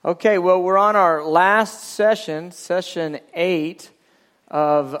Okay, well, we're on our last session, session 8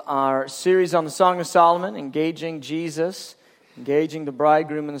 of our series on the Song of Solomon, engaging Jesus, engaging the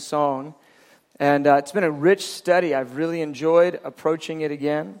bridegroom in the song. And it's been a rich study. I've really enjoyed approaching it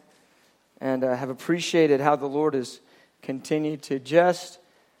again, and have appreciated how the Lord has continued to just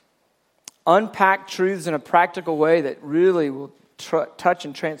unpack truths in a practical way that really will touch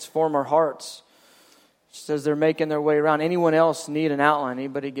and transform our hearts. Just as they're making their way around. Anyone else need an outline?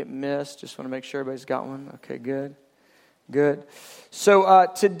 Anybody get missed? Just want to make sure everybody's got one. Okay, good. So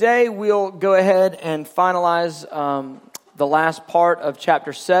today we'll go ahead and finalize the last part of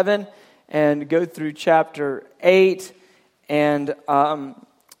chapter 7 and go through chapter 8, and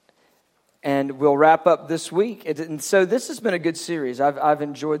we'll wrap up this week. And so this has been a good series. I've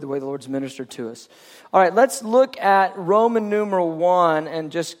enjoyed the way the Lord's ministered to us. All right, let's look at Roman numeral 1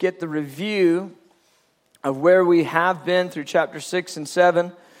 and just get the review of where we have been through chapter 6 and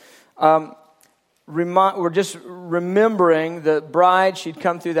 7. We're just remembering the bride. She'd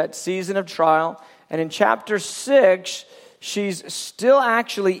come through that season of trial. And in chapter 6, she's still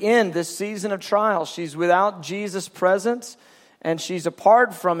actually in this season of trial. She's without Jesus' presence, and she's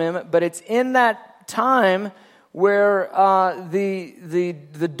apart from him. But it's in that time where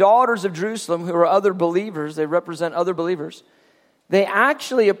the daughters of Jerusalem, who are other believers, they represent other believers, they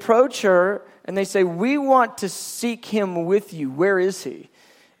actually approach her and they say, "We want to seek him with you. Where is he?"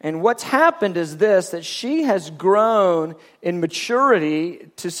 And what's happened is this, that she has grown in maturity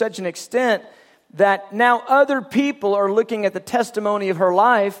to such an extent that now other people are looking at the testimony of her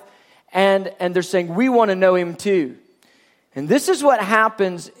life and they're saying, "We want to know him too." And this is what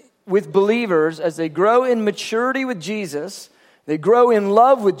happens with believers as they grow in maturity with Jesus, they grow in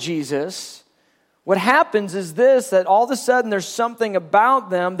love with Jesus. What happens is this, that all of a sudden there's something about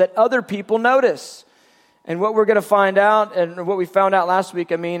them that other people notice. And what we're going to find out, and what we found out last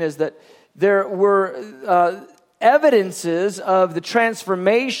week, is that there were evidences of the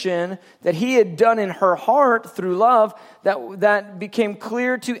transformation that he had done in her heart through love that became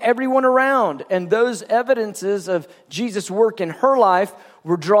clear to everyone around. And those evidences of Jesus' work in her life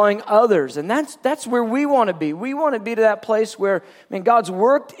were drawing others. And that's where we want to be. We want to be to that place where, God's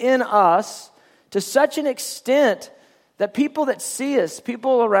worked in us to such an extent that people that see us,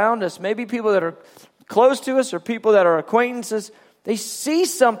 people around us, maybe people that are close to us or people that are acquaintances, they see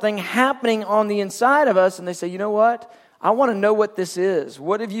something happening on the inside of us and they say, "You know what? I want to know what this is.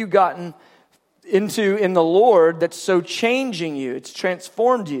 What have you gotten into in the Lord that's so changing you? It's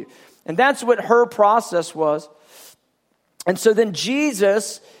transformed you." And that's what her process was. And so then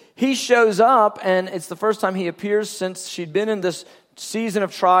Jesus, he shows up, and it's the first time he appears since she'd been in this season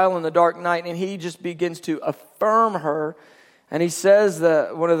of trial in the dark night, and he just begins to affirm her. And he says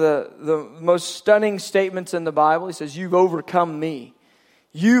one of the most stunning statements in the Bible. He says, "You've overcome me.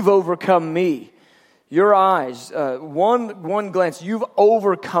 You've overcome me. Your eyes, one glance, you've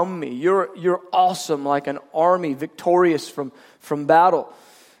overcome me. You're awesome, like an army victorious from battle.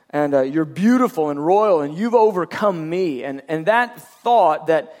 And you're beautiful and royal, and you've overcome me." And that thought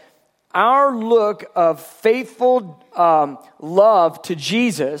that our look of faithful love to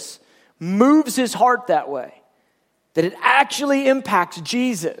Jesus moves his heart that way, that it actually impacts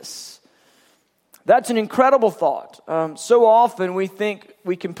Jesus. That's an incredible thought. So often we think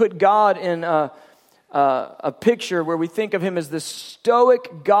we can put God in a picture where we think of him as this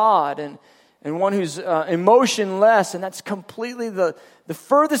stoic God and one who's emotionless, and that's completely the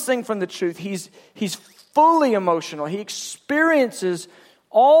furthest thing from the truth. He's fully emotional. He experiences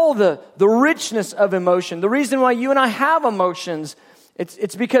all the richness of emotion. The reason why you and I have emotions,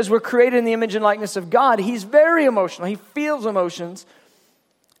 it's because we're created in the image and likeness of God. He's very emotional. He feels emotions.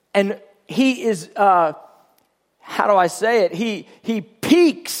 And he is, how do I say it? He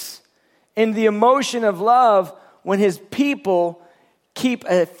peaks in the emotion of love when his people keep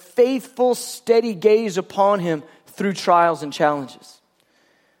a faithful, steady gaze upon him through trials and challenges.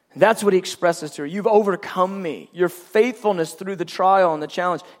 And that's what he expresses to her. "You've overcome me." Your faithfulness through the trial and the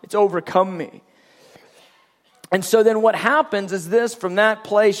challenge, it's overcome me. And so then what happens is this, from that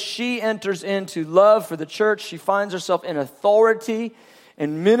place, she enters into love for the church. She finds herself in authority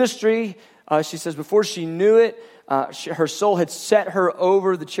and ministry. She says before she knew it, her soul had set her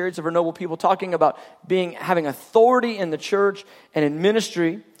over the chariots of her noble people, talking about having authority in the church and in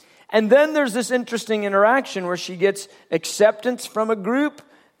ministry. And then there's this interesting interaction where she gets acceptance from a group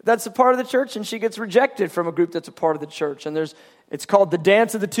that's a part of the church, and she gets rejected from a group that's a part of the church. And it's called the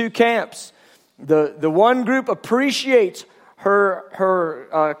dance of the two camps. The one group appreciates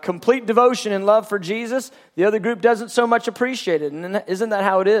her complete devotion and love for Jesus. The other group doesn't so much appreciate it. And isn't that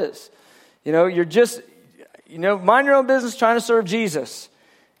how it is? You're just, mind your own business trying to serve Jesus.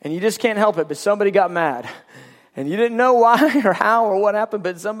 and you just can't help it, but somebody got mad. And you didn't know why or how or what happened,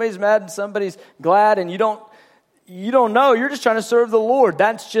 but somebody's mad and somebody's glad, and you don't know. You're just trying to serve the Lord.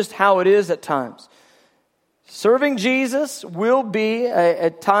 That's just how it is at times. Serving Jesus will be a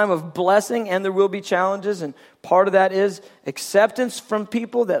time of blessing, and there will be challenges, and part of that is acceptance from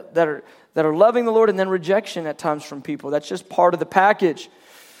people that are loving the Lord, and then rejection at times from people. That's just part of the package.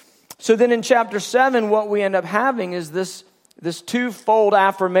 So then in chapter 7, what we end up having is this twofold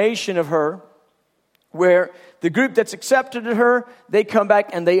affirmation of her, where the group that's accepted her, they come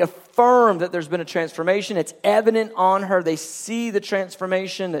back and they affirm that there's been a transformation. It's evident on her. They see the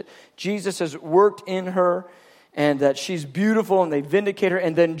transformation that Jesus has worked in her and that she's beautiful, and they vindicate her.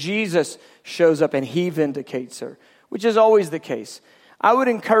 And then Jesus shows up and he vindicates her, which is always the case. I would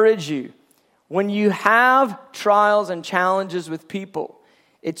encourage you, when you have trials and challenges with people,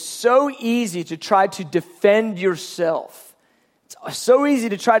 it's so easy to try to defend yourself. It's so easy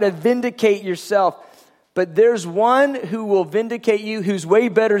to try to vindicate yourself. But there's one who will vindicate you who's way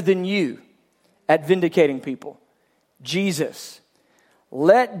better than you at vindicating people. Jesus.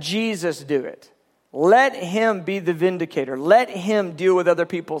 Let Jesus do it. Let him be the vindicator. Let him deal with other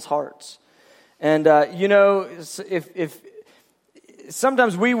people's hearts. And, if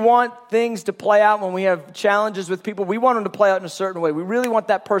sometimes we want things to play out when we have challenges with people. We want them to play out in a certain way. We really want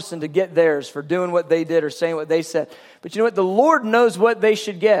that person to get theirs for doing what they did or saying what they said. But you know what? The Lord knows what they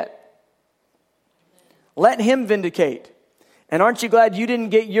should get. Let him vindicate. And aren't you glad you didn't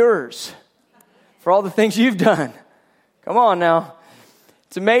get yours for all the things you've done? Come on now.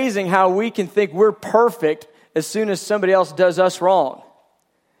 It's amazing how we can think we're perfect as soon as somebody else does us wrong.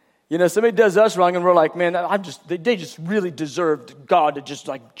 You know, somebody does us wrong and we're like, man, they just really deserved God to just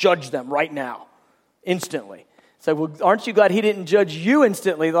like judge them right now, instantly. So, well, aren't you glad he didn't judge you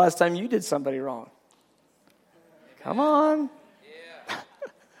instantly the last time you did somebody wrong? Come on.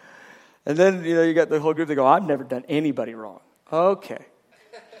 And then, you got the whole group that go, I've never done anybody wrong. Okay.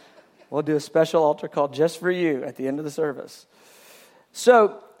 We'll do a special altar call just for you at the end of the service.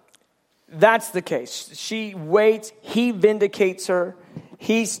 So, that's the case. She waits. He vindicates her.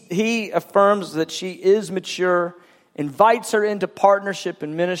 He affirms that she is mature, invites her into partnership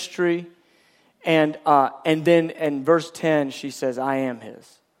and ministry. And then in verse 10, she says, I am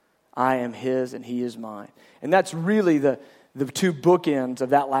his. I am his and he is mine. And that's really the two bookends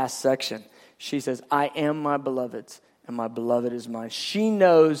of that last section. She says, I am my beloved's, and my beloved is mine. She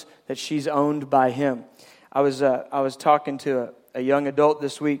knows that she's owned by him. I was talking to a young adult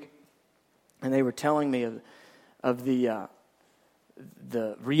this week, and they were telling me of the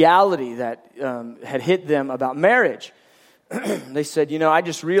reality that had hit them about marriage. They said, I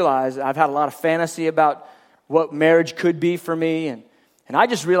just realized I've had a lot of fantasy about what marriage could be for me, and I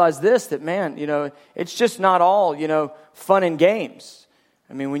just realized this, that man, it's just not all, fun and games.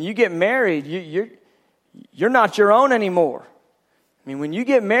 I mean, when you get married, you're not your own anymore. I mean, when you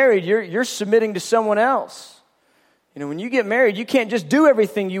get married, you're submitting to someone else. When you get married, you can't just do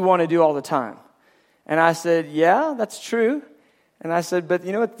everything you want to do all the time. And I said, yeah, that's true. And I said, but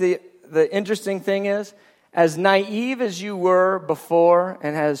you know what the interesting thing is? As naive as you were before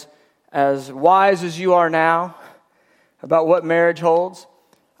and as wise as you are now about what marriage holds,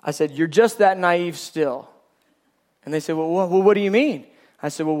 I said, you're just that naive still. And they said, well, what do you mean? I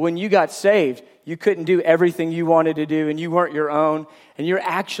said, well, when you got saved, you couldn't do everything you wanted to do, and you weren't your own, and you're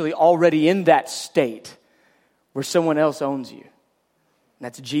actually already in that state where someone else owns you. And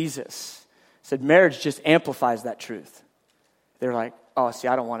that's Jesus. I said, marriage just amplifies that truth. They're like, oh, see,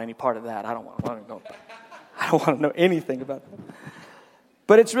 I don't want any part of that. I don't want to know anything about that.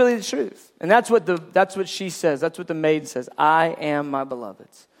 But it's really the truth. And that's what she says. That's what the maid says. I am my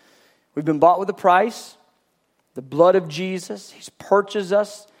beloved's. We've been bought with a price. The blood of Jesus. He's purchased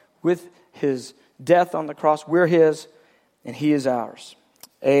us with his death on the cross. We're his, and he is ours.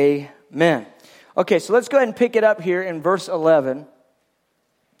 Amen. Okay, so let's go ahead and pick it up here in verse 11.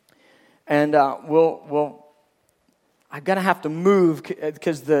 And I'm going to have to move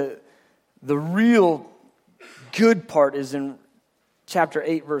because the real good part is in chapter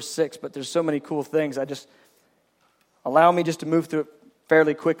 8, verse 6. But there's so many cool things. Allow me just to move through it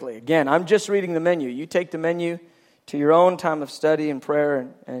fairly quickly. Again, I'm just reading the menu. You take the menu to your own time of study and prayer,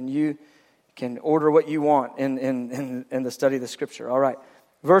 and you can order what you want in the study of the Scripture. All right.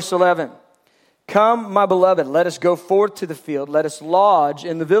 Verse 11. Come, my beloved, let us go forth to the field. Let us lodge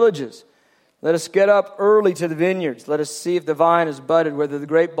in the villages. Let us get up early to the vineyards. Let us see if the vine is budded, whether the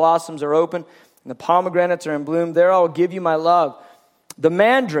grape blossoms are open, and the pomegranates are in bloom. There I will give you my love. The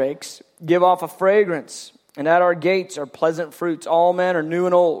mandrakes give off a fragrance, and at our gates are pleasant fruits. All men are new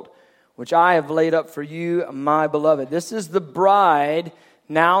and old, which I have laid up for you, my beloved. This is the bride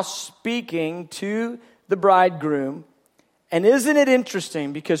now speaking to the bridegroom. And isn't it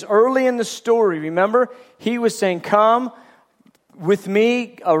interesting? Because early in the story, remember, he was saying, come with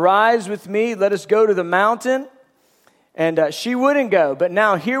me, arise with me, let us go to the mountain. And she wouldn't go. But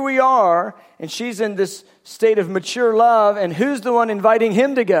now here we are, and she's in this state of mature love. And who's the one inviting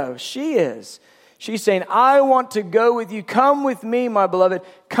him to go? She is. She's saying, I want to go with you. Come with me, my beloved.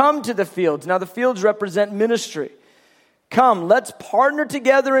 Come to the fields. Now the fields represent ministry. Come, let's partner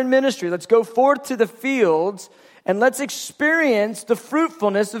together in ministry. Let's go forth to the fields and let's experience the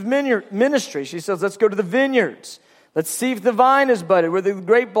fruitfulness of ministry. She says, let's go to the vineyards. Let's see if the vine is budded, where the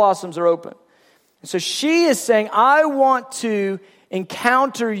grape blossoms are open. And so she is saying, I want to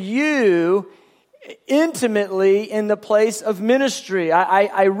encounter you intimately in the place of ministry.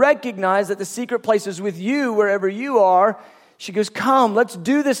 I recognize that the secret place is with you wherever you are. She goes, come, let's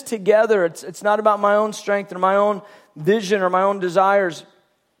do this together. It's not about my own strength or my own vision or my own desires.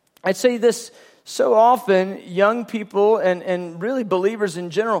 I say this so often, young people and really believers in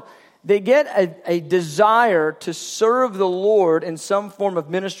general, they get a desire to serve the Lord in some form of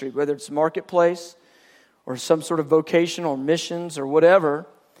ministry, whether it's marketplace or some sort of vocational missions or whatever.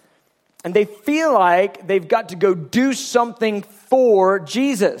 And they feel like they've got to go do something for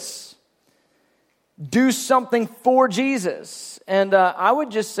Jesus. Do something for Jesus. And I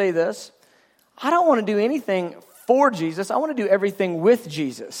would just say this. I don't want to do anything for Jesus. I want to do everything with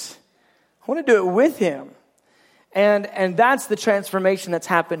Jesus. I want to do it with him. And that's the transformation that's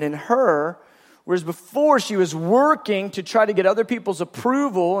happened in her. Whereas before she was working to try to get other people's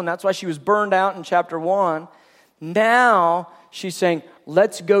approval, and that's why she was burned out in chapter 1. Now she's saying,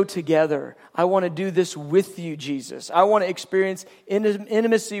 let's go together. I want to do this with you, Jesus. I want to experience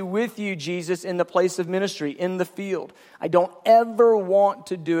intimacy with you, Jesus, in the place of ministry, in the field. I don't ever want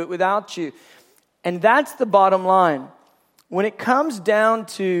to do it without you. And that's the bottom line. When it comes down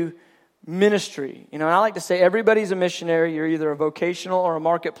to ministry, and I like to say everybody's a missionary. You're either a vocational or a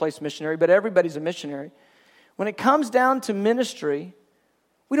marketplace missionary, but everybody's a missionary. When it comes down to ministry,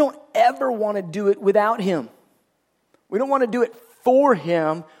 we don't ever want to do it without him. We don't want to do it for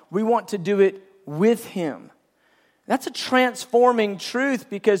him. We want to do it with him. That's a transforming truth,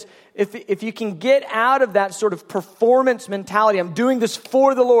 because if you can get out of that sort of performance mentality, I'm doing this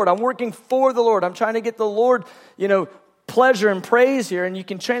for the Lord, I'm working for the Lord, I'm trying to get the Lord, pleasure and praise here, and you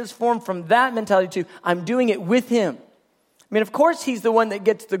can transform from that mentality to, I'm doing it with him. I mean, of course, he's the one that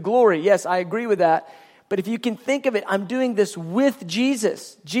gets the glory. Yes, I agree with that. But if you can think of it, I'm doing this with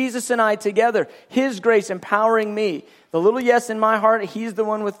Jesus. Jesus and I together. His grace empowering me. The little yes in my heart, he's the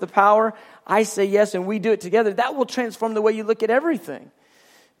one with the power. I say yes, and we do it together. That will transform the way you look at everything.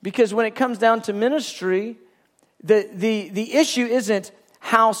 Because when it comes down to ministry, the issue isn't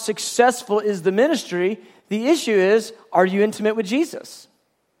how successful is the ministry. The issue is, are you intimate with Jesus?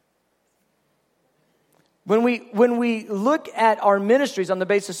 When we look at our ministries on the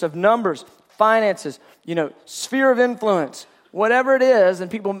basis of numbers, finances, sphere of influence, whatever it is, and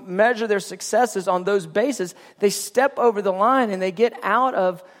people measure their successes on those bases, they step over the line and they get out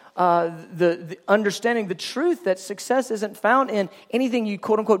of the understanding the truth that success isn't found in anything you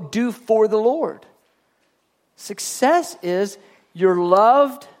quote unquote do for the Lord. Success is you're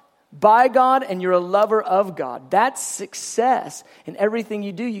loved by God and you're a lover of God. That's success. And everything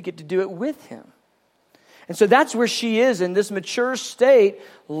you do, you get to do it with him. And so that's where she is in this mature state.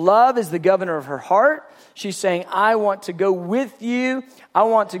 Love is the governor of her heart. She's saying, I want to go with you. I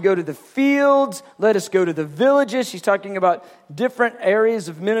want to go to the fields. Let us go to the villages. She's talking about different areas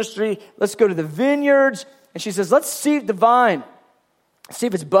of ministry. Let's go to the vineyards. And she says, let's see the vine. See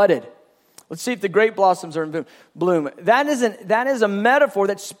if it's budded. Let's see if the grape blossoms are in bloom. That is a metaphor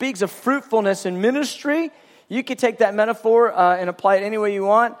that speaks of fruitfulness in ministry. You could take that metaphor and apply it any way you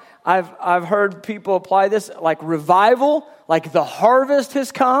want. I've heard people apply this like revival, like the harvest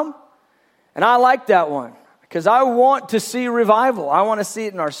has come. And I like that one because I want to see revival. I want to see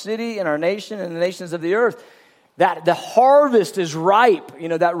it in our city, in our nation, and the nations of the earth. That the harvest is ripe.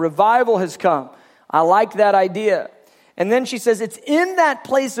 That revival has come. I like that idea. And then she says, it's in that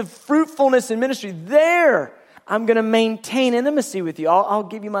place of fruitfulness in ministry. There, I'm going to maintain intimacy with you. I'll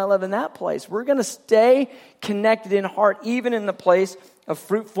give you my love in that place. We're going to stay connected in heart, even in the place of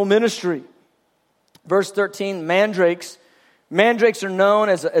fruitful ministry. Verse 13, mandrakes. Mandrakes are known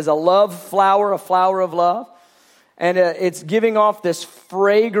as a love flower, a flower of love. And it's giving off this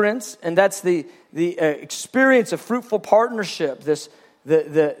fragrance, and that's the experience of fruitful partnership,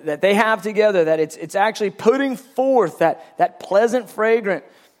 that they have together, that it's actually putting forth that pleasant fragrance.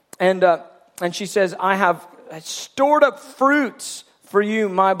 And she says, I have stored up fruits for you,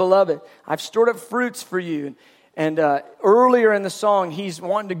 my beloved. I've stored up fruits for you. And earlier in the song, he's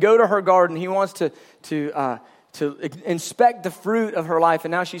wanting to go to her garden. He wants to inspect the fruit of her life.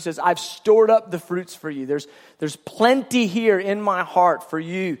 And now she says, I've stored up the fruits for you. There's plenty here in my heart for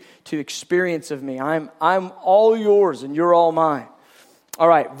you to experience of me. I'm all yours and you're all mine. All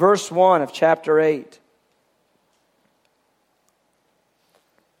right, verse 1 of chapter 8.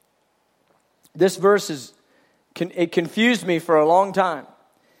 This verse it confused me for a long time.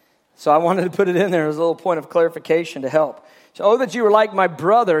 So I wanted to put it in there as a little point of clarification to help. So, oh, that you were like my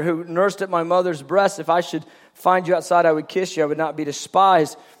brother who nursed at my mother's breast. If I should find you outside, I would kiss you. I would not be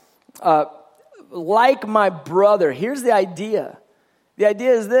despised. Like my brother. Here's the idea. The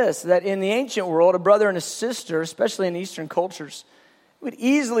idea is this, that in the ancient world, a brother and a sister, especially in Eastern cultures, would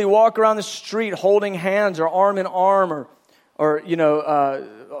easily walk around the street holding hands or arm in arm or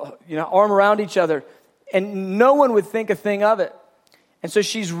arm around each other, and no one would think a thing of it. And so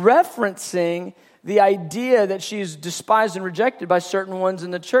she's referencing the idea that she's despised and rejected by certain ones in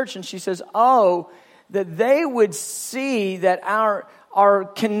the church, and she says, oh, that they would see that our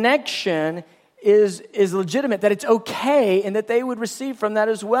connection is legitimate, that it's okay, and that they would receive from that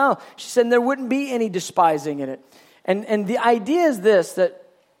as well. She said there wouldn't be any despising in it. And the idea is this, that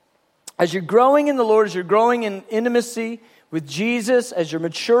as you're growing in the Lord, as you're growing in intimacy with Jesus, as you're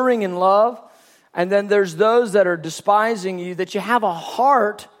maturing in love, and then there's those that are despising you, that you have a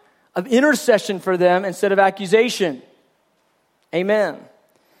heart of intercession for them instead of accusation. Amen.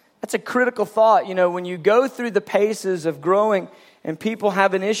 That's a critical thought. You know, when you go through the paces of growing and people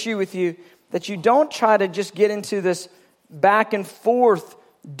have an issue with you, that you don't try to just get into this back and forth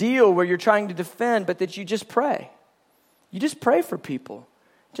deal where you're trying to defend, but that you just pray. You just pray for people.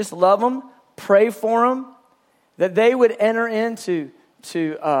 Just love them, pray for them, that they would enter into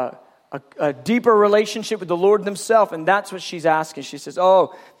a deeper relationship with the Lord themselves. And that's what she's asking. She says,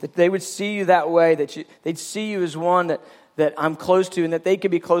 oh, that they would see you that way, that they'd see you as one that I'm close to, and that they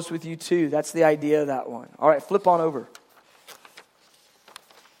could be close with you too. That's the idea of that one. All right, flip on over.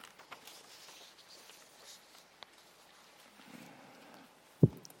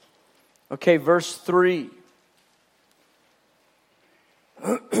 Okay, verse 3.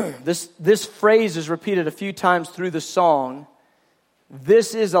 This phrase is repeated a few times through the song.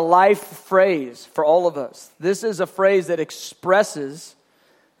 This is a life phrase for all of us. This is a phrase that expresses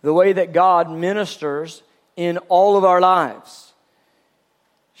the way that God ministers in all of our lives.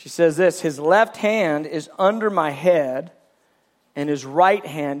 She says this, his left hand is under my head and his right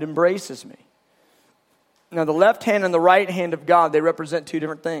hand embraces me. Now the left hand and the right hand of God, they represent two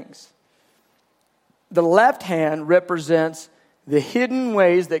different things. The left hand represents the hidden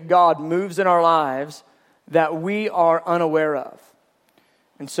ways that God moves in our lives that we are unaware of.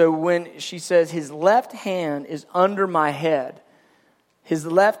 And so when she says his left hand is under my head, his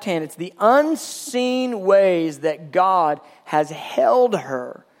left hand, it's the unseen ways that God has held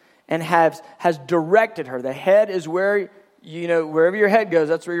her and has directed her. The head is where, wherever your head goes,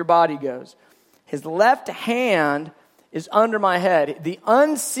 that's where your body goes. His left hand is under my head. The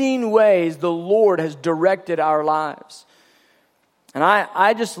unseen ways the Lord has directed our lives. And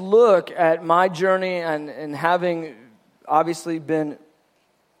I just look at my journey and having obviously been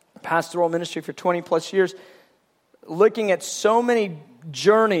pastoral ministry for 20 plus years, looking at so many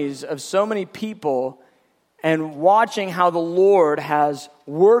journeys of so many people and watching how the Lord has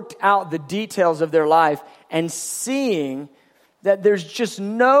worked out the details of their life and seeing that there's just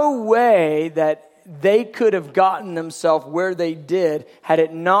no way that they could have gotten themselves where they did had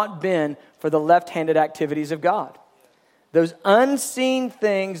it not been for the left-handed activities of God. Those unseen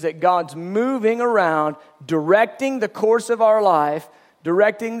things that God's moving around, directing the course of our life,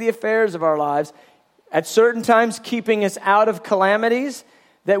 directing the affairs of our lives, at certain times keeping us out of calamities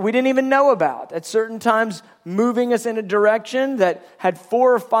that we didn't even know about, at certain times moving us in a direction that had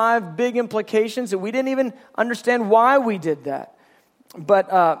 4 or 5 big implications that we didn't even understand why we did that.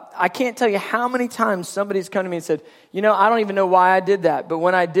 But I can't tell you how many times somebody's come to me and said, I don't even know why I did that, but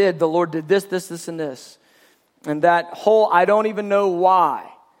when I did, the Lord did this, this, this, and this. And that whole, I don't even know why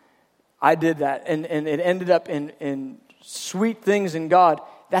I did that. And it ended up in sweet things in God.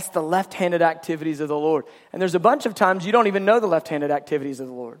 That's the left-handed activities of the Lord. And there's a bunch of times you don't even know the left-handed activities of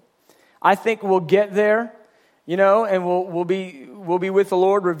the Lord. I think we'll get there, and we'll be with the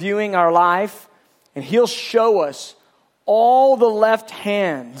Lord reviewing our life, and He'll show us all the left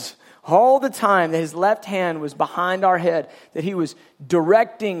hands, all the time that His left hand was behind our head, that He was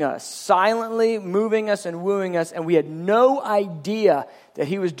directing us, silently moving us and wooing us, and we had no idea that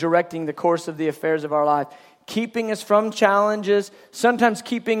He was directing the course of the affairs of our life, keeping us from challenges, sometimes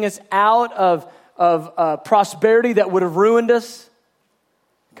keeping us out of prosperity that would have ruined us.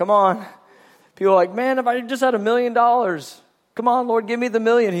 Come on. People are like, man, if I just had $1 million, come on, Lord, give me the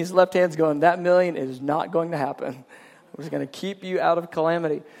million. His left hand's going, that million is not going to happen. I'm just going to keep you out of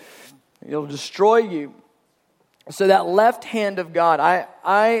calamity. It'll destroy you. So that left hand of God,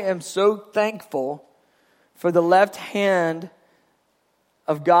 I am so thankful for the left hand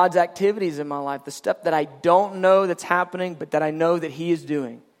of God's activities in my life, the stuff that I don't know that's happening, but that I know that He is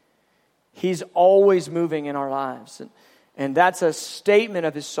doing. He's always moving in our lives. And that's a statement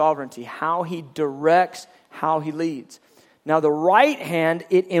of His sovereignty, how He directs, how He leads. Now the right hand,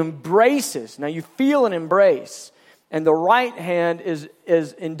 it embraces. Now you feel an embrace. And the right hand is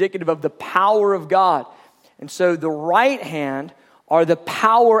indicative of the power of God. And so the right hand are the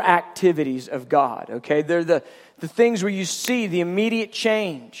power activities of God. Okay, they're the things where you see the immediate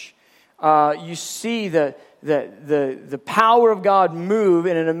change. You see the power of God move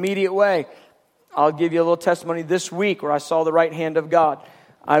in an immediate way. I'll give you a little testimony this week where I saw the right hand of God.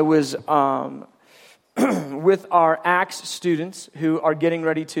 I was with our Acts students who are getting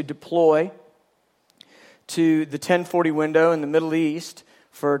ready to deploy to the 1040 window in the Middle East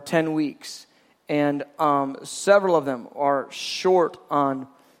for 10 weeks. And several of them are short on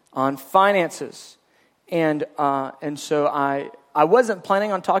finances. And so I wasn't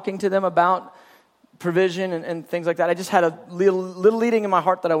planning on talking to them about provision and things like that. I just had a little leading in my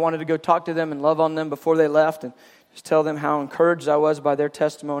heart that I wanted to go talk to them and love on them before they left and just tell them how encouraged I was by their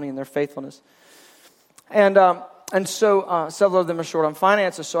testimony and their faithfulness. And so several of them are short on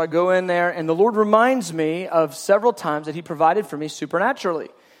finances. So I go in there, and the Lord reminds me of several times that He provided for me supernaturally.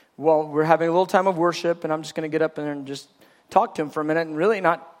 Well, we're having a little time of worship, and I'm just going to get up in there and just talk to Him for a minute and really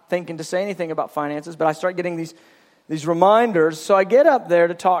not thinking to say anything about finances, but I start getting these reminders. So I get up there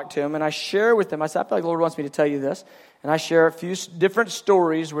to talk to Him, and I share with them. I said, I feel like the Lord wants me to tell you this. And I share a few different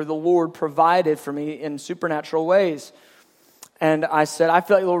stories where the Lord provided for me in supernatural ways. And I said, I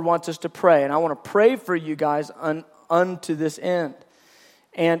feel like the Lord wants us to pray, and I want to pray for you guys unto this end.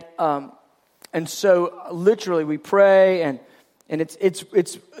 And so literally we pray, and it's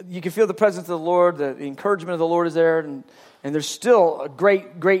you can feel the presence of the Lord, the encouragement of the Lord is there, and there's still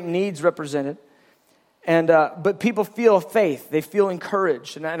great needs represented. And but people feel faith, they feel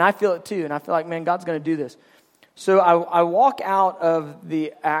encouraged, and I feel it too. And I feel like, man, God's going to do this. So I walk out of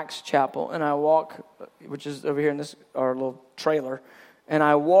the Acts Chapel, and I walk, which is over here in our little trailer, and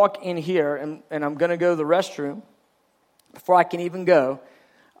I walk in here, and I'm going to go to the restroom. Before I can even go,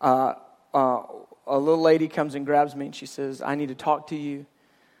 a little lady comes and grabs me, and she says, I need to talk to you.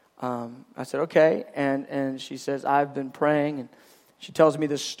 I said, okay. And she says, I've been praying. And she tells me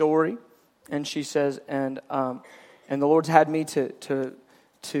this story. And she says, and the Lord's had me to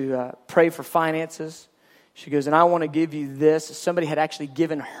pray for finances. She goes, and I want to give you this. Somebody had actually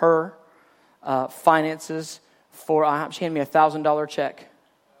given her finances for, she handed me a $1,000 check.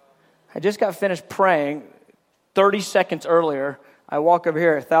 I just got finished praying. 30 seconds earlier, I walk over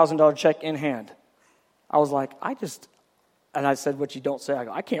here, $1,000 check in hand. I was like, and I said what you don't say. I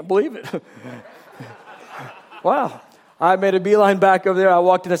go, I can't believe it. Wow. I made a beeline back over there. I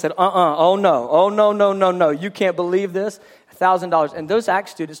walked in and said, oh no. You can't believe this. $1,000. And those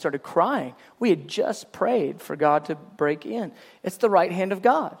Acts students started crying. We had just prayed for God to break in. It's the right hand of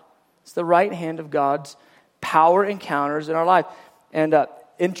God. It's the right hand of God's power encounters in our life. And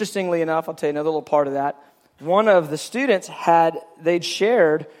interestingly enough, I'll tell you another little part of that. One of the students they'd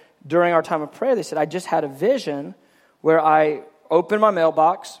shared during our time of prayer, they said, I just had a vision where I opened my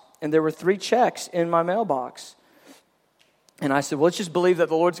mailbox and there were 3 checks in my mailbox. And I said, well, let's just believe that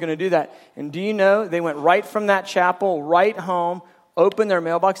the Lord's going to do that. And do you know, they went right from that chapel, right home, opened their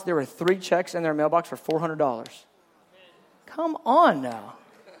mailbox. There were 3 checks in their mailbox for $400. Come on now.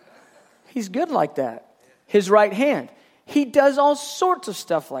 He's good like that. His right hand. He does all sorts of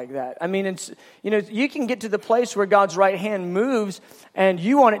stuff like that. I mean, you can get to the place where God's right hand moves and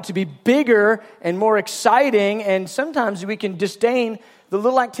you want it to be bigger and more exciting. And sometimes we can disdain the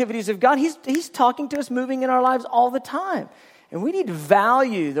little activities of God. He's talking to us, moving in our lives all the time. And we need to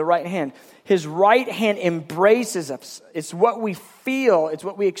value the right hand. His right hand embraces us. It's what we feel. It's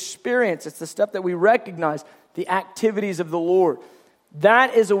what we experience. It's the stuff that we recognize, the activities of the Lord.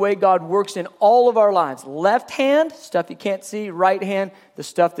 That is the way God works in all of our lives. Left hand, stuff you can't see. Right hand, the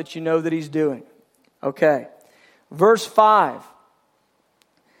stuff that you know that He's doing. Okay. Verse 5.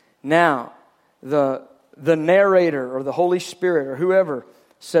 Now, the narrator or the Holy Spirit or whoever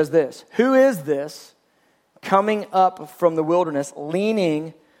says this. Who is this coming up from the wilderness,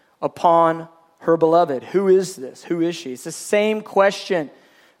 leaning upon her beloved? Who is this? Who is she? It's the same question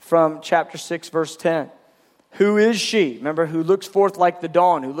from chapter 6, verse 10. Who is she? Remember, who looks forth like the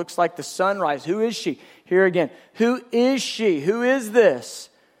dawn, who looks like the sunrise. Who is she? Here again. Who is she? Who is this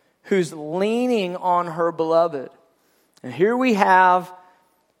who's leaning on her beloved. And here we have,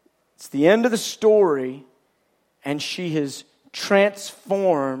 it's the end of the story, and she is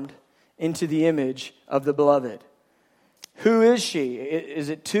transformed into the image of the beloved. Who is she? Is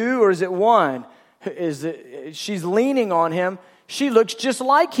it two or is it one? She's leaning on him. She looks just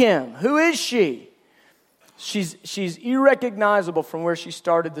like him. Who is she? She's irrecognizable from where she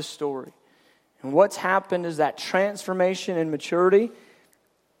started the story. And what's happened is that transformation and maturity,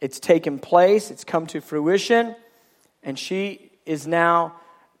 it's taken place, it's come to fruition, and she is now,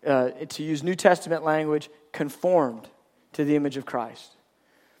 to use New Testament language, conformed to the image of Christ.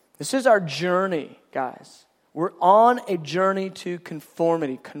 This is our journey, guys. We're on a journey to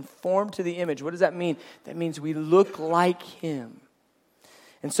conformity. Conform to the image. What does that mean? That means we look like him.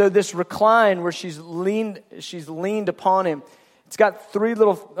 And so this recline where she's leaned upon him, it's got three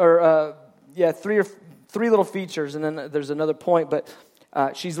little features, and then there's another point, but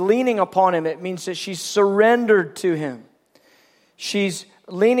she's leaning upon him. It means that she's surrendered to him. She's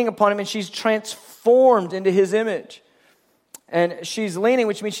leaning upon him, and she's transformed into his image. And she's leaning,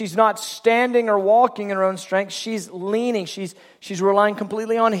 which means she's not standing or walking in her own strength. She's leaning. She's relying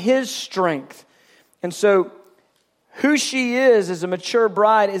completely on his strength. And so who she is as a mature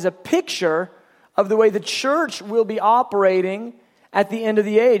bride is a picture of the way the church will be operating at the end of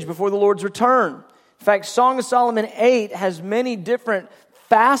the age before the Lord's return. In fact, Song of Solomon 8 has many different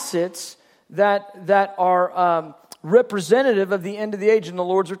facets that are representative of the end of the age and the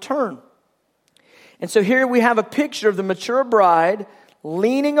Lord's return. And so here we have a picture of the mature bride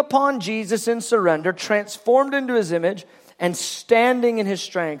leaning upon Jesus in surrender, transformed into his image, and standing in his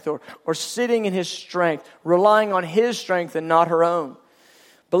strength or sitting in his strength, relying on his strength and not her own.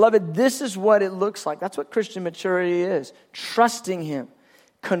 Beloved, this is what it looks like. That's what Christian maturity is. Trusting him,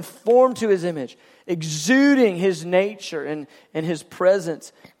 conform to his image, exuding his nature and his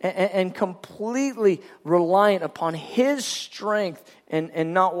presence, and completely reliant upon his strength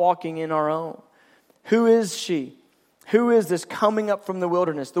and not walking in our own. Who is she? Who is this coming up from the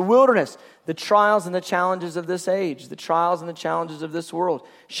wilderness? The wilderness, the trials and the challenges of this age, the trials and the challenges of this world.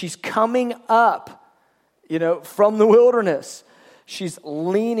 She's coming up, from the wilderness. She's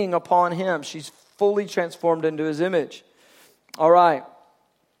leaning upon him. She's fully transformed into his image. All right,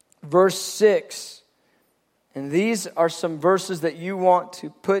 verse 6. And these are some verses that you want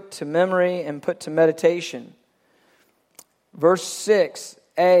to put to memory and put to meditation. Verse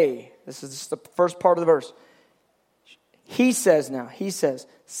 6a. This is the first part of the verse. He says,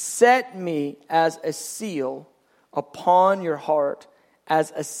 set me as a seal upon your heart,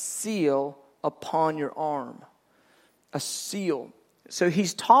 as a seal upon your arm. A seal. So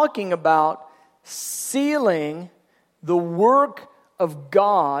he's talking about sealing the work of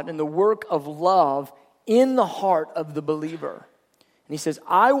God and the work of love in the heart of the believer. And he says,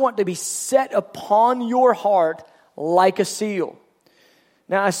 I want to be set upon your heart like a seal.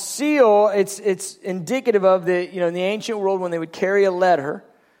 Now, a seal, it's indicative of in the ancient world when they would carry a letter,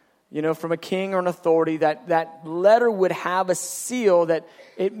 from a king or an authority, that letter would have a seal that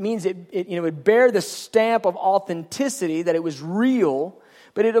it means it would bear the stamp of authenticity, that it was real,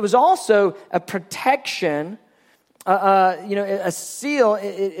 but it was also a protection. A seal,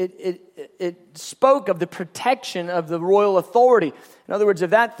 it spoke of the protection of the royal authority. In other words,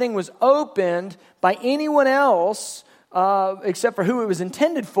 if that thing was opened by anyone else, except for who it was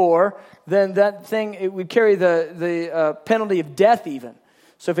intended for, then that thing, it would carry the penalty of death even.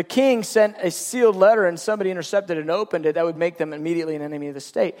 So if a king sent a sealed letter and somebody intercepted and opened it, that would make them immediately an enemy of the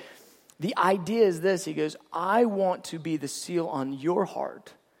state. The idea is this, he goes, I want to be the seal on your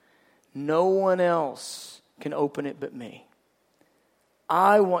heart. No one else can open it but me.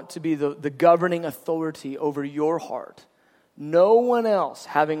 I want to be the governing authority over your heart. No one else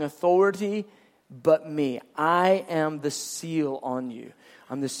having authority but me. I am the seal on you.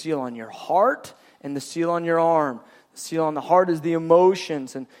 I'm the seal on your heart and the seal on your arm. The seal on the heart is the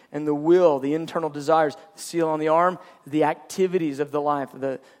emotions and the will, the internal desires. The seal on the arm, the activities of the life,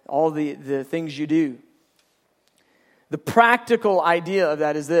 all the things you do. The practical idea of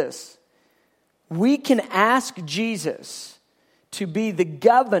that is this. We can ask Jesus to be the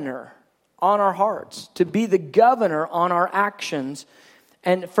governor on our hearts, to be the governor on our actions,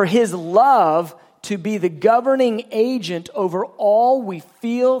 and for his love to be the governing agent over all we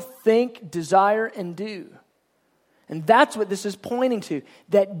feel, think, desire, and do. And that's what this is pointing to,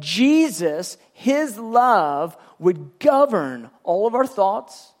 that Jesus, his love, would govern all of our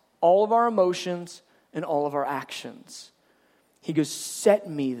thoughts, all of our emotions, and all of our actions. He goes, set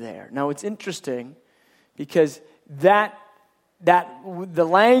me there. Now it's interesting because the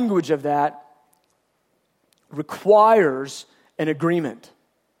language of that requires an agreement.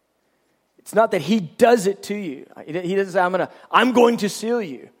 It's not that he does it to you. He doesn't say, I'm going to seal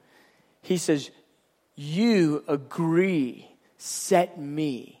you. He says, you agree, set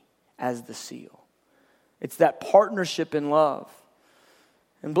me as the seal. It's that partnership in love.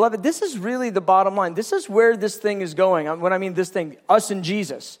 And beloved, this is really the bottom line. This is where this thing is going. When I mean this thing, us and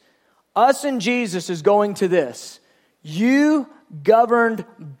Jesus. Us and Jesus is going to this. You governed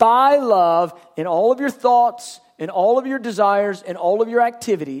by love in all of your thoughts, in all of your desires, in all of your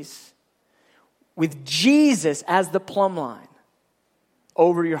activities, with Jesus as the plumb line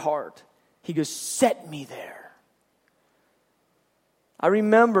over your heart. He goes, set me there. I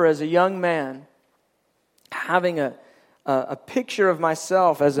remember as a young man having a picture of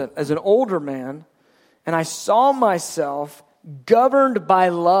myself as an older man, and I saw myself governed by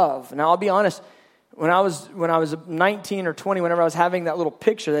love. Now, I'll be honest, when I was 19 or 20, whenever I was having that little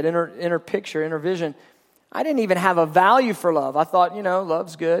picture, that inner vision, I didn't even have a value for love. I thought,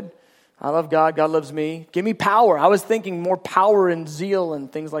 love's good. I love God. God loves me. Give me power. I was thinking more power and zeal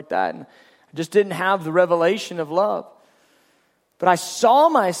and things like that. And I just didn't have the revelation of love. But I saw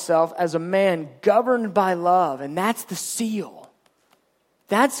myself as a man governed by love. And that's the seal.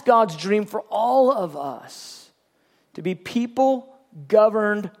 That's God's dream for all of us. To be people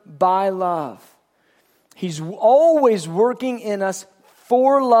governed by love. He's always working in us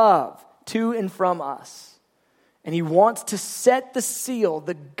for love, to and from us. And he wants to set the seal,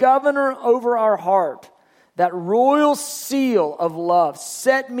 the governor over our heart, that royal seal of love.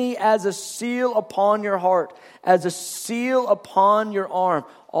 Set me as a seal upon your heart, as a seal upon your arm.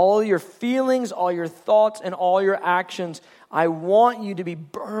 All your feelings, all your thoughts, and all your actions. I want you to be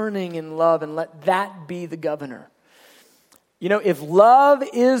burning in love, and let that be the governor. If love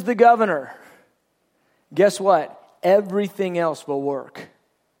is the governor, guess what? Everything else will work.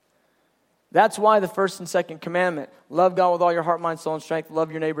 That's why the first and second commandment, love God with all your heart, mind, soul, and strength,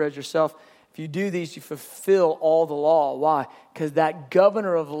 love your neighbor as yourself. If you do these, you fulfill all the law. Why? Because that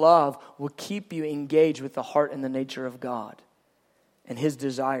governor of love will keep you engaged with the heart and the nature of God and his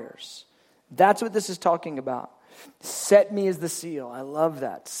desires. That's what this is talking about. Set me as the seal. I love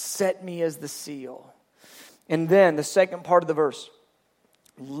that. Set me as the seal. And then the second part of the verse.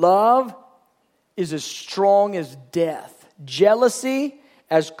 Love is as strong as death. Jealousy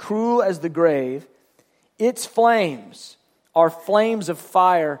as cruel as the grave. Its flames are flames of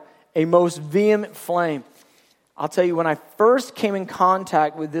fire, a most vehement flame. I'll tell you, when I first came in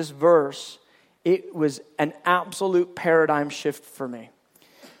contact with this verse, it was an absolute paradigm shift for me.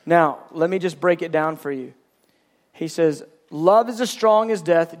 Now, let me just break it down for you. He says, love is as strong as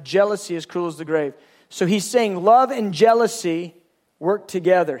death, jealousy as cruel as the grave. So he's saying love and jealousy work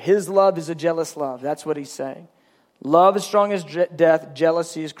together. His love is a jealous love. That's what he's saying. Love is strong as death,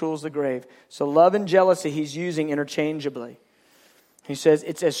 jealousy is cruel as the grave. So love and jealousy he's using interchangeably. He says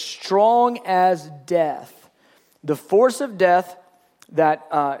it's as strong as death. The force of death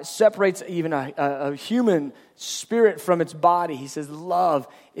that separates even a human spirit from its body. He says love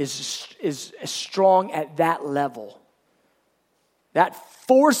is strong at that level. That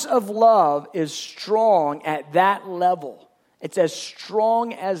force of love is strong at that level. It's as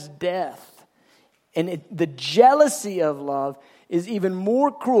strong as death. And the jealousy of love is even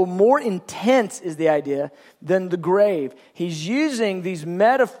more cruel, more intense is the idea, than the grave. He's using these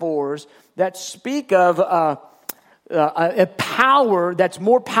metaphors that speak of a power that's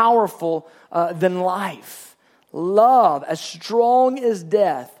more powerful than life. Love as strong as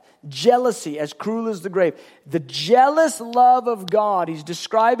death. Jealousy as cruel as the grave. The jealous love of God, he's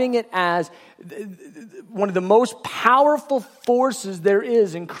describing it as one of the most powerful forces there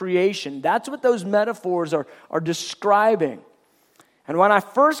is in creation. That's what those metaphors are describing. And when I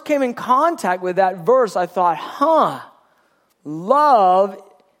first came in contact with that verse, I thought, love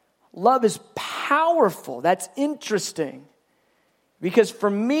is powerful. That's interesting. Because for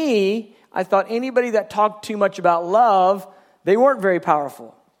me, I thought anybody that talked too much about love, they weren't very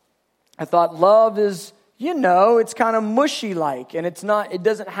powerful. I thought love is, it's kind of mushy-like, and it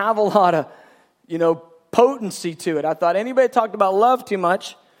doesn't have a lot of, potency to it. I thought anybody that talked about love too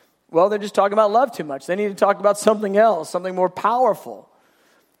much, well, they're just talking about love too much. They need to talk about something else, something more powerful.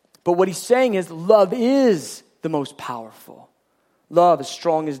 But what he's saying is love is the most powerful. Love as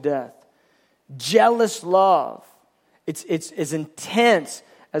strong as death. Jealous love. It's as intense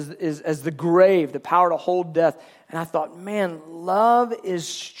as the grave, the power to hold death. And I thought, man, love is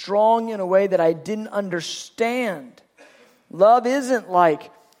strong in a way that I didn't understand. Love isn't like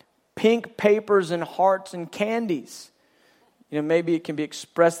pink papers and hearts and candies. Maybe it can be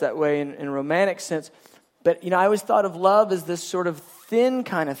expressed that way in a romantic sense. But, I always thought of love as this sort of thin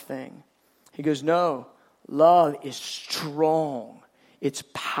kind of thing. He goes, no, love is strong. It's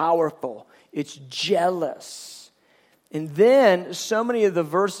powerful. It's jealous. And then so many of the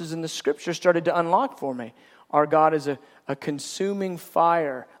verses in the scripture started to unlock for me. Our God is a consuming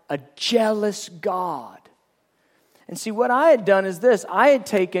fire, a jealous God. And see, what I had done is this. I had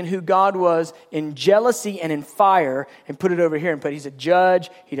taken who God was in jealousy and in fire and put it over here and put, he's a judge,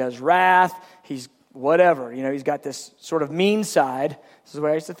 he does wrath, he's whatever. He's got this sort of mean side. This is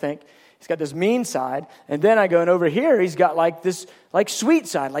what I used to think. He's got this mean side. And then I go, and over here, he's got like this like sweet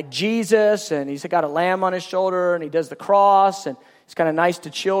side, like Jesus, and he's got a lamb on his shoulder, and he does the cross, and he's kind of nice to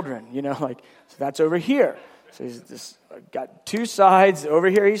children, so that's over here. So he's just got two sides. Over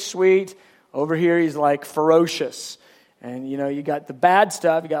here, he's sweet. Over here, he's like ferocious. And, you got the bad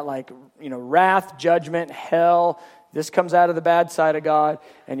stuff. You got wrath, judgment, hell. This comes out of the bad side of God.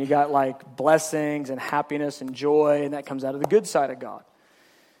 And you got like blessings and happiness and joy. And that comes out of the good side of God.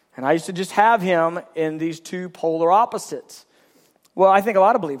 And I used to just have him in these two polar opposites. Well, I think a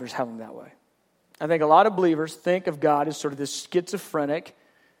lot of believers have him that way. I think a lot of believers think of God as sort of this schizophrenic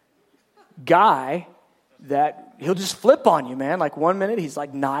guy that he'll just flip on you, man. Like 1 minute he's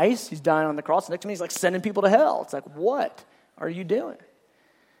like nice, he's dying on the cross. The next minute he's like sending people to hell. It's like, what are you doing?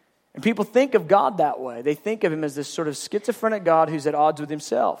 And people think of God that way. They think of him as this sort of schizophrenic God who's at odds with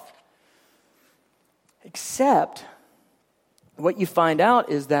himself. Except what you find out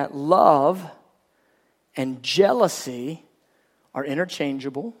is that love and jealousy are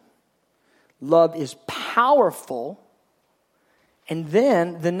interchangeable. Love is powerful. And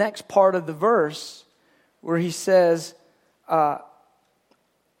then the next part of the verse where he says, I've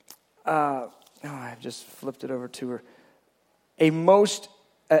just flipped it over to her.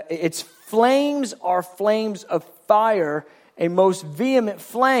 Its flames are flames of fire, a most vehement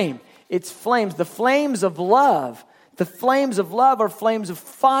flame. Its flames, the flames of love. The flames of love are flames of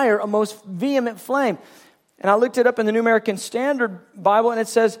fire, a most vehement flame. And I looked it up in the New American Standard Bible, and it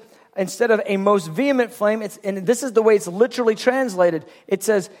says, instead of a most vehement flame, and this is the way it's literally translated. It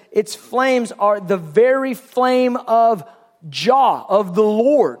says, its flames are the very flame of Jah, of the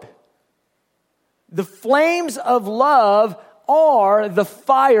Lord. The flames of love are the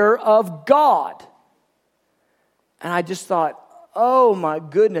fire of God. And I just thought, oh my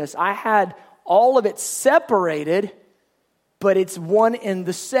goodness, I had all of it separated, but it's one and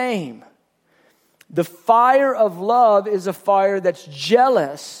the same. The fire of love is a fire that's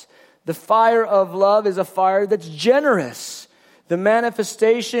jealous. The fire of love is a fire that's generous. The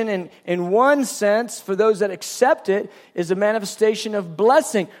manifestation, in one sense, for those that accept it, is a manifestation of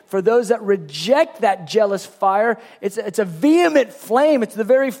blessing. For those that reject that jealous fire, it's a vehement flame. It's the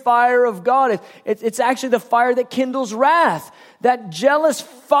very fire of God. It's actually the fire that kindles wrath. That jealous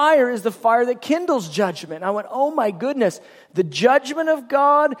fire is the fire that kindles judgment. I went, oh my goodness, the judgment of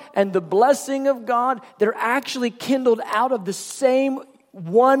God and the blessing of God, they're actually kindled out of the same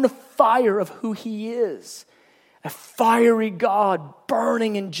one fire of who he is. A fiery God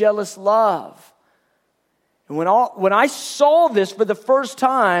burning in jealous love. And when I saw this for the first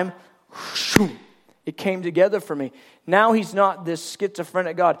time, it came together for me. Now he's not this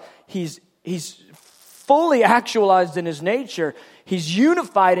schizophrenic God. He's fully actualized in his nature. He's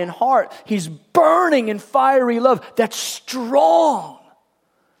unified in heart. He's burning in fiery love that's strong.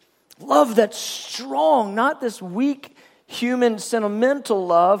 Love that's strong, not this weak human sentimental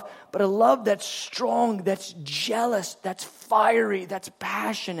love, but a love that's strong, that's jealous, that's fiery, that's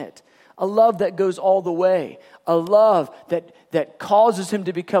passionate. A love that goes all the way. A love that causes him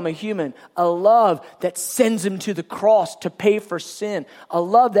to become a human. A love that sends him to the cross to pay for sin. A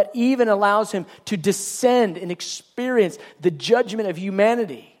love that even allows him to descend and experience the judgment of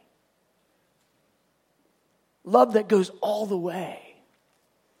humanity. Love that goes all the way.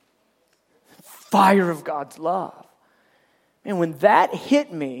 Fire of God's love. And when that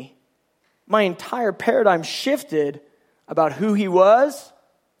hit me, my entire paradigm shifted about who he was,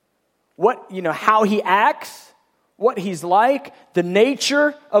 how he acts, what he's like, the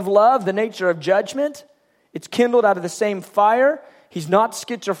nature of love, the nature of judgment. It's kindled out of the same fire. He's not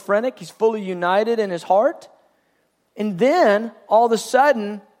schizophrenic. He's fully united in his heart. And then, all of a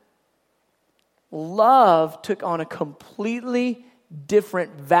sudden, love took on a completely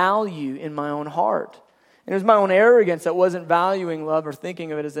different value in my own heart. And it was my own arrogance that wasn't valuing love or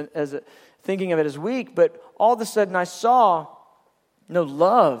thinking of it as weak. But all of a sudden I saw, no,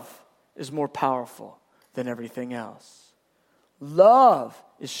 love is more powerful than everything else. Love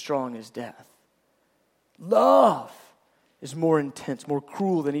is strong as death. Love is more intense, more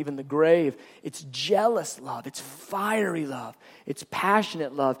cruel than even the grave. It's jealous love. It's fiery love. It's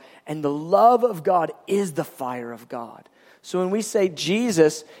passionate love. And the love of God is the fire of God. So when we say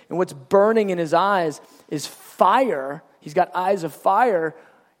Jesus and what's burning in his eyes is fire, he's got eyes of fire,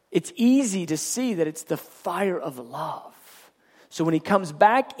 it's easy to see that it's the fire of love. So when he comes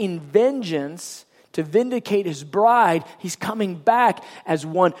back in vengeance to vindicate his bride, he's coming back as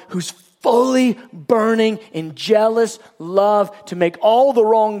one who's fully burning in jealous love to make all the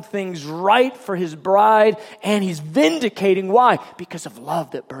wrong things right for his bride. And he's vindicating. Why? Because of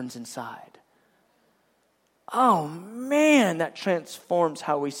love that burns inside. Oh man, that transforms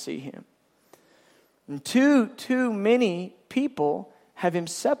how we see him. And too many people have him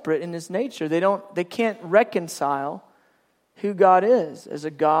separate in his nature. They can't reconcile who God is as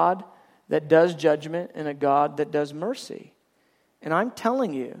a God that does judgment and a God that does mercy. And I'm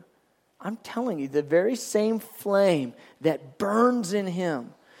telling you, the very same flame that burns in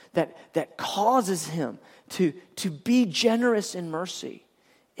him, that causes him to be generous in mercy,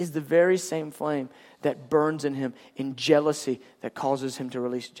 is the very same flame that burns in him in jealousy that causes him to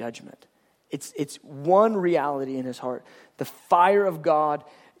release judgment. It's one reality in his heart. The fire of God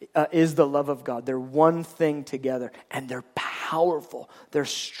is the love of God. They're one thing together, and they're powerful. They're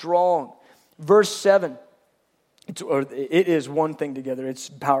strong. Verse 7, it is one thing together. It's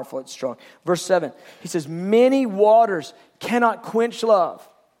powerful. It's strong. Verse 7, he says, many waters cannot quench love.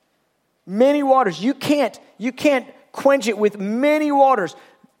 Many waters. You can't quench it with many waters,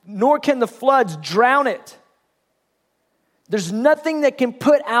 nor can the floods drown it. There's nothing that can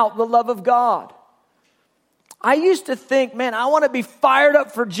put out the love of God. I used to think, man, I want to be fired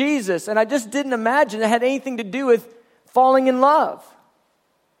up for Jesus. And I just didn't imagine it had anything to do with falling in love.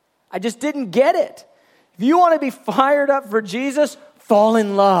 I just didn't get it. If you want to be fired up for Jesus, fall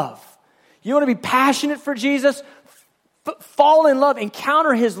in love. You want to be passionate for Jesus, fall in love,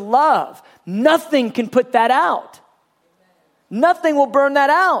 encounter his love. Nothing can put that out. Nothing will burn that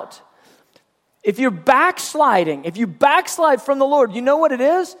out. If you're backsliding, if you backslide from the Lord, you know what it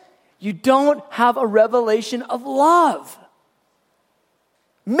is? You don't have a revelation of love.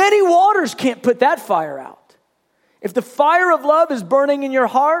 Many waters can't put that fire out. If the fire of love is burning in your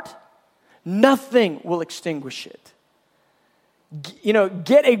heart, nothing will extinguish it.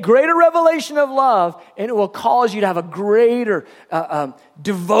 Get a greater revelation of love, and it will cause you to have a greater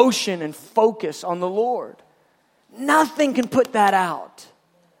devotion and focus on the Lord. Nothing can put that out.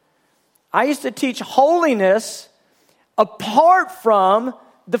 I used to teach holiness apart from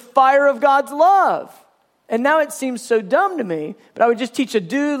the fire of God's love. And now it seems so dumb to me, but I would just teach a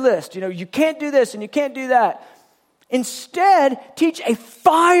do list. You can't do this and you can't do that. Instead, teach a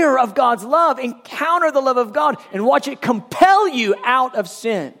fire of God's love. Encounter the love of God and watch it compel you out of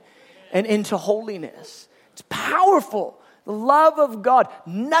sin and into holiness. It's powerful. The love of God.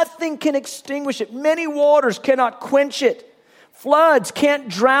 Nothing can extinguish it. Many waters cannot quench it. Floods can't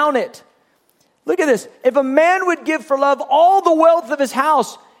drown it. Look at this. If a man would give for love all the wealth of his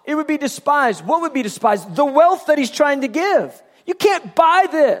house, it would be despised. What would be despised? The wealth that he's trying to give. You can't buy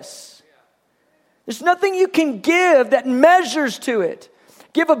this. There's nothing you can give that measures to it.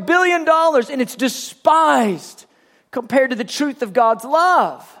 Give $1 billion and it's despised compared to the truth of God's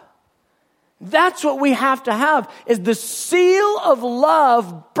love. That's what we have to have, is the seal of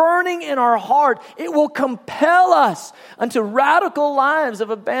love burning in our heart. It will compel us unto radical lives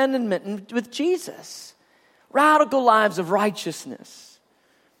of abandonment with Jesus. Radical lives of righteousness.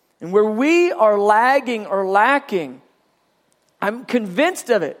 And where we are lagging or lacking, I'm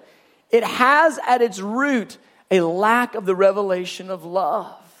convinced of it. It has at its root a lack of the revelation of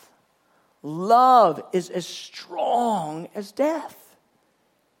love. Love is as strong as death.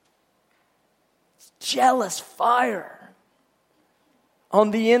 Jealous fire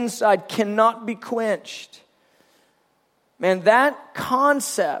on the inside cannot be quenched. Man, that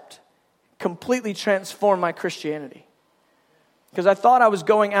concept completely transformed my Christianity. Because I thought I was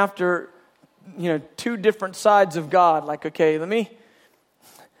going after, two different sides of God. Like, okay, let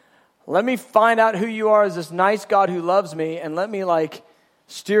me find out who you are as this nice God who loves me, and let me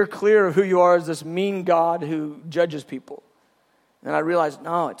steer clear of who you are as this mean God who judges people. And I realized,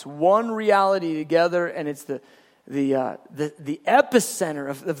 no, it's one reality together, and it's the epicenter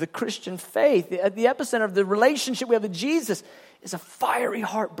of the Christian faith. The epicenter of the relationship we have with Jesus is a fiery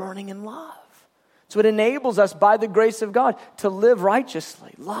heart burning in love. So it enables us, by the grace of God, to live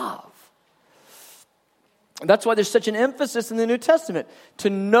righteously. Love. And that's why there's such an emphasis in the New Testament to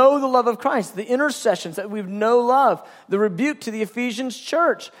know the love of Christ, the intercessions that we know love, the rebuke to the Ephesians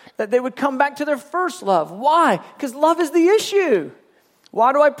church, that they would come back to their first love. Why? Because love is the issue.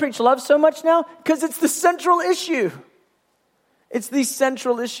 Why do I preach love so much now? Because it's the central issue. It's the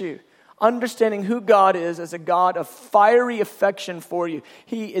central issue. understanding who God is as a God of fiery affection for you.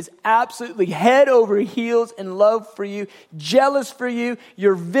 He is absolutely head over heels in love for you, jealous for you,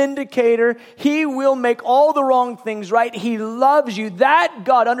 your vindicator. He will make all the wrong things right. He loves you. That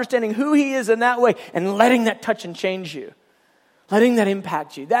God, understanding who He is in that way and letting that touch and change you, letting that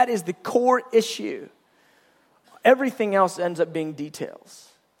impact you. That is the core issue. Everything else ends up being details.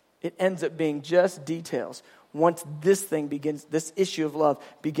 It ends up being just details once this thing begins, this issue of love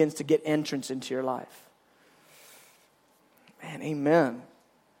begins to get entrance into your life. Man, amen.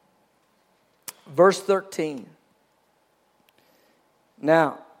 Verse 13.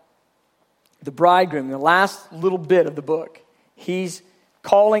 Now, the bridegroom, the last little bit of the book, he's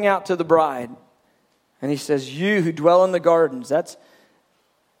calling out to the bride. And he says, you who dwell in the gardens,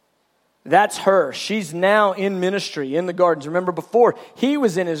 that's her. She's now in ministry in the gardens. Remember before, he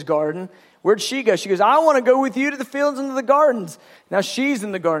was in his garden. Where'd she go? She goes, I want to go with you to the fields and to the gardens. Now she's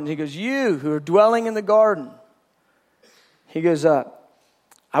in the garden. He goes, you who are dwelling in the garden. He goes, I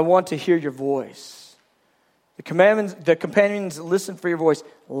want to hear your voice. The companions listen for your voice.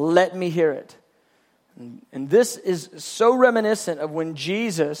 Let me hear it. And this is so reminiscent of when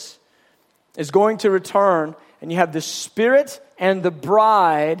Jesus is going to return, and you have the Spirit and the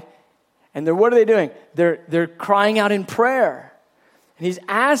bride, and what are they doing? They're crying out in prayer. And He's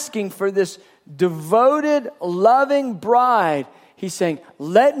asking for this devoted, loving bride. He's saying,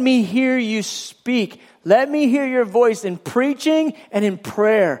 let me hear you speak. Let me hear your voice in preaching and in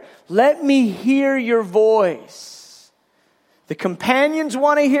prayer. Let me hear your voice. The companions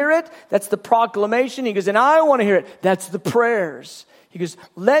want to hear it. That's the proclamation. He goes, and I want to hear it. That's the prayers. He goes,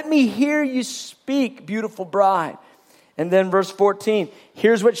 let me hear you speak, beautiful bride. And then verse 14,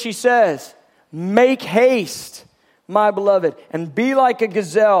 here's what she says. Make haste, my beloved, and be like a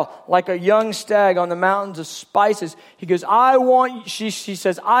gazelle, like a young stag on the mountains of spices. He goes, she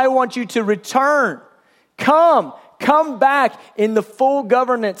says, I want you to return. Come back in the full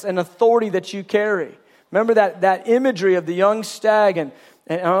governance and authority that you carry. Remember that imagery of the young stag and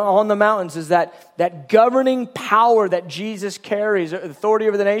on the mountains is that governing power that Jesus carries, authority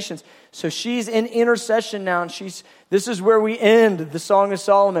over the nations. So she's in intercession now, and this is where we end the Song of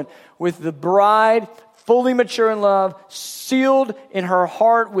Solomon, with the bride fully mature in love, sealed in her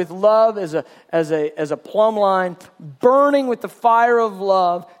heart with love as a plumb line, burning with the fire of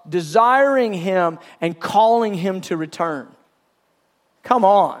love, desiring Him and calling Him to return. Come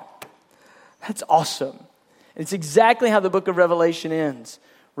on. That's awesome. It's exactly how the book of Revelation ends.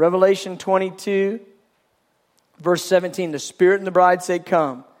 Revelation 22, verse 17, the Spirit and the bride say,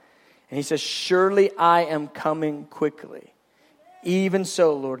 come. And He says, surely I am coming quickly. Even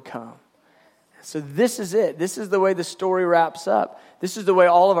so, Lord, come. So this is it. This is the way the story wraps up. This is the way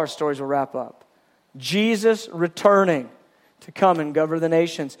all of our stories will wrap up. Jesus returning to come and govern the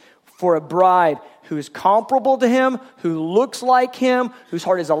nations for a bride who is comparable to Him, who looks like Him, whose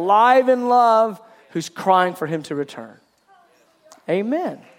heart is alive in love, who's crying for Him to return. Amen.